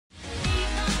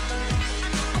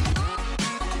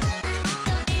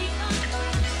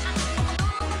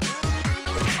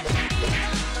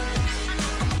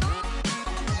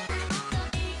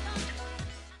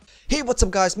Hey, what's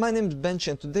up guys, my name is Bench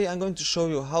and today I'm going to show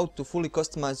you how to fully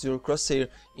customize your crosshair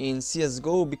in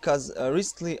CSGO because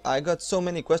recently I got so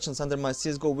many questions under my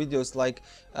CSGO videos like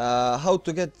how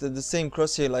to get the same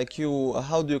crosshair like you,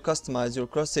 how do you customize your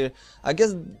crosshair. I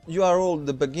guess you are all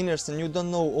the beginners and you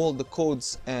don't know all the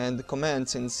codes and the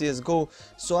commands in CSGO,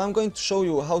 so I'm going to show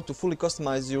you how to fully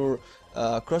customize your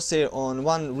crosshair on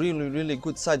one really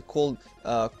good site called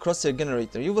Crosshair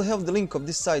Generator. You will have the link of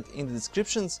this site in the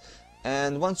descriptions,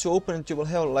 and once you open it you will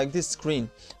have like this screen.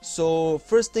 So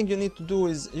first thing you need to do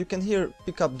is you can here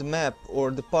pick up the map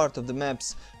or the part of the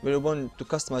maps where you want to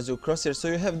customize your crosshair. So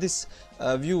you have this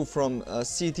view from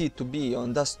CT to B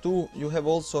on Dust 2, you have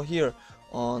also here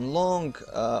on Long,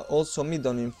 also mid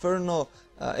on Inferno,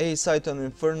 A site on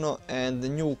Inferno, and the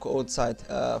new code site.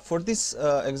 For this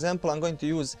example I'm going to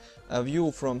use a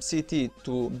view from CT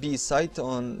to B site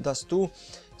on Dust 2.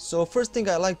 So first thing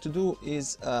I like to do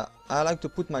is I like to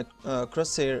put my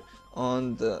crosshair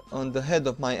on the head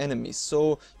of my enemies.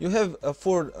 So you have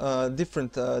four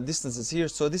different distances here.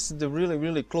 So this is the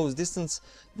really close distance.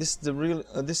 This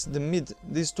is the mid.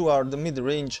 These two are the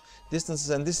mid-range distances,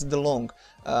 and this is the long.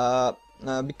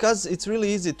 Because it's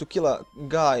really easy to kill a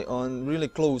guy on really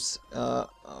close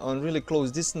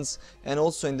distance and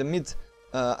also in the mid.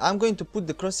 I'm going to put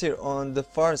the crosshair on the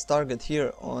farthest target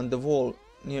here on the wall.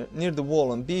 Near the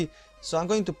wall on B, so I'm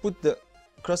going to put the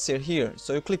crosshair here.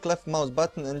 So you click left mouse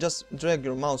button and just drag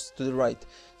your mouse to the right.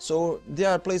 So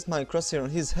there I placed my crosshair on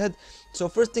his head. So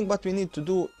first thing what we need to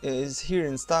do is here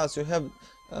in styles you have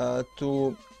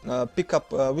to pick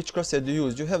up which crosshair do you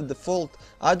use. You have default,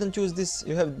 I don't use this.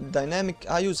 You have dynamic,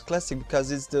 I use classic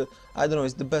because it's the, I don't know,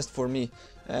 it's the best for me,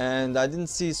 and I didn't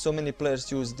see so many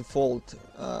players use default,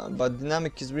 but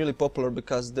dynamic is really popular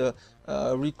because the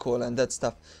recoil and that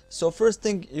stuff. So first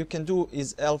thing you can do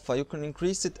is alpha. You can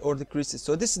increase it or decrease it.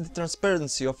 So this is the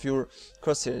transparency of your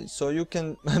crosshair. So you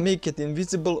can make it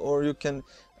invisible or you can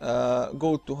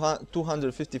go to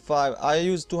 255. I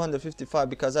use 255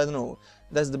 because I don't know,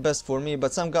 that's the best for me,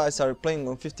 but some guys are playing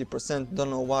on 50%,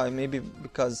 don't know why. Maybe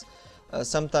because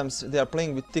sometimes they are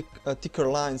playing with thicker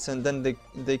lines and then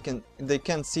they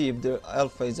can't see if the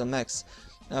alpha is a max.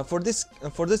 For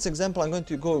this example I'm going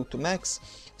to go to max.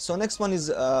 So next one is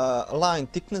line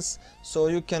thickness. So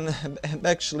you can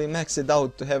actually max it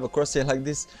out to have a crosshair like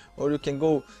this, or you can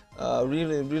go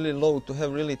really low to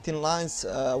have really thin lines.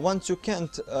 Once you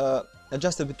can't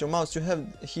adjust it with your mouse, you have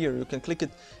here, you can click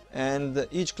it, and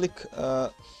each click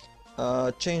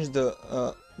change the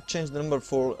number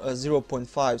for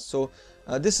 0.5. So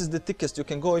this is the thickest you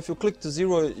can go. If you click to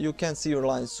 0 you can't see your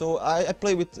lines, so I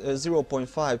play with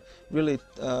 0.5,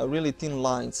 really thin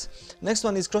lines. Next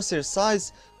one is crosshair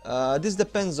size. This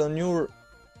depends on your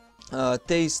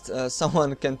taste.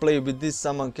 Someone can play with this,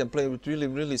 someone can play with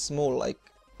really small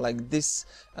like this.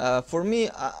 For me,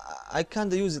 I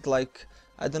kinda use it like,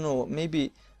 I don't know,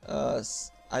 maybe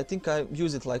I think I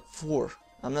use it like 4.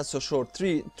 I'm not so sure,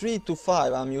 3 to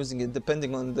 5 I'm using it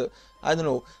depending on the, I don't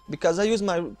know, because I use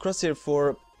my crosshair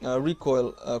for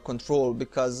recoil control,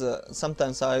 because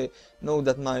sometimes I know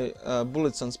that my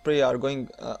bullets on spray are going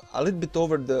a little bit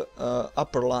over the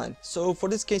upper line. So for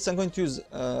this case I'm going to use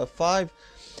 5.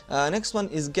 Next one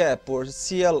is gap or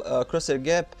CL crosshair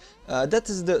gap. That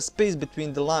is the space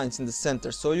between the lines in the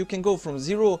center. So you can go from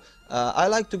 0. I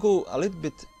like to go a little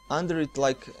bit under it,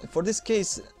 like for this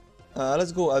case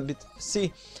let's go a bit.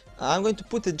 See, I'm going to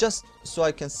put it just so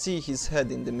I can see his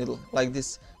head in the middle like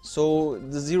this. So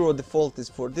the 0 default is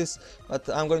for this, but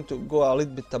I'm going to go a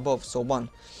little bit above, so 1.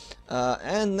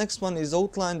 And next one is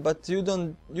outline, but you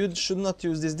should not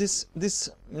use this. This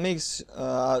makes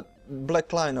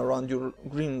black line around your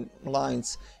green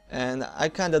lines, and I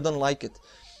kinda don't like it.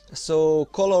 So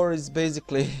color is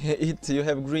basically it. You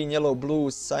have green, yellow,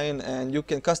 blue, cyan, and you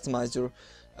can customize your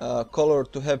color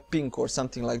to have pink or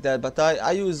something like that, but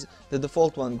I use the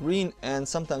default one, green, and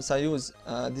sometimes I use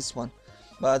this one,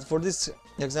 but for this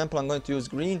example I'm going to use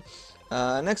green.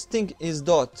 Next thing is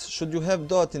dot. Should you have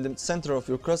dot in the center of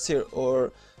your crosshair,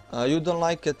 or you don't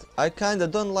like it? I kinda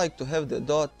don't like to have the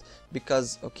dot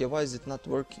because, okay, why is it not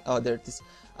working? Oh, there it is.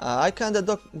 I kinda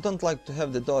don't like to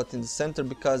have the dot in the center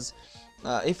because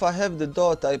if I have the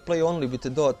dot, I play only with the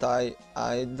dot. I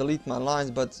delete my lines,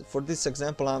 but for this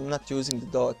example I'm not using the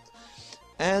dot.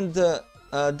 And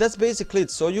that's basically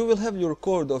it. So you will have your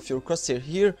code of your crosshair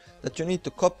here that you need to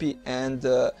copy and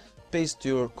paste to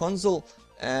your console.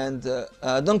 And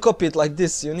don't copy it like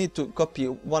this. You need to copy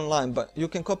one line, but you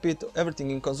can copy it everything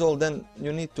in console. Then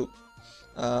you need to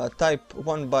type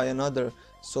one by another.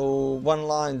 So one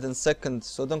line, then second.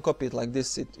 So don't copy it like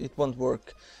this. It won't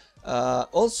work.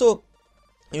 Also,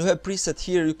 You have preset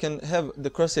here. You can have the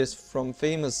crosshairs from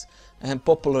famous and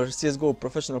popular CSGO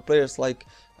professional players like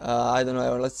I don't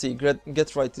know, let's see,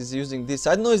 GetRight is using this.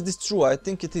 I don't know, is this true? I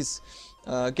think it is.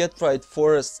 GetRight,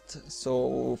 Forest,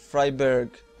 so Freiberg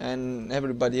and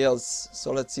everybody else.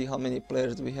 So let's see how many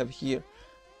players we have here.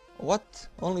 What?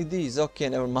 Only these? Okay,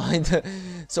 never mind.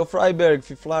 So Freiberg,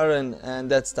 Fiflaren and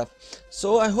that stuff.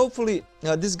 So I hopefully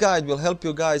this guide will help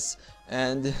you guys,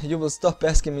 and you will stop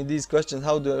asking me these questions.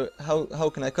 How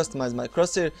can I customize my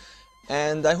crosshair?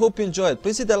 And I hope you enjoyed.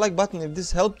 Please hit that like button if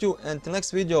this helped you, and till next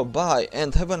video, bye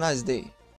and have a nice day.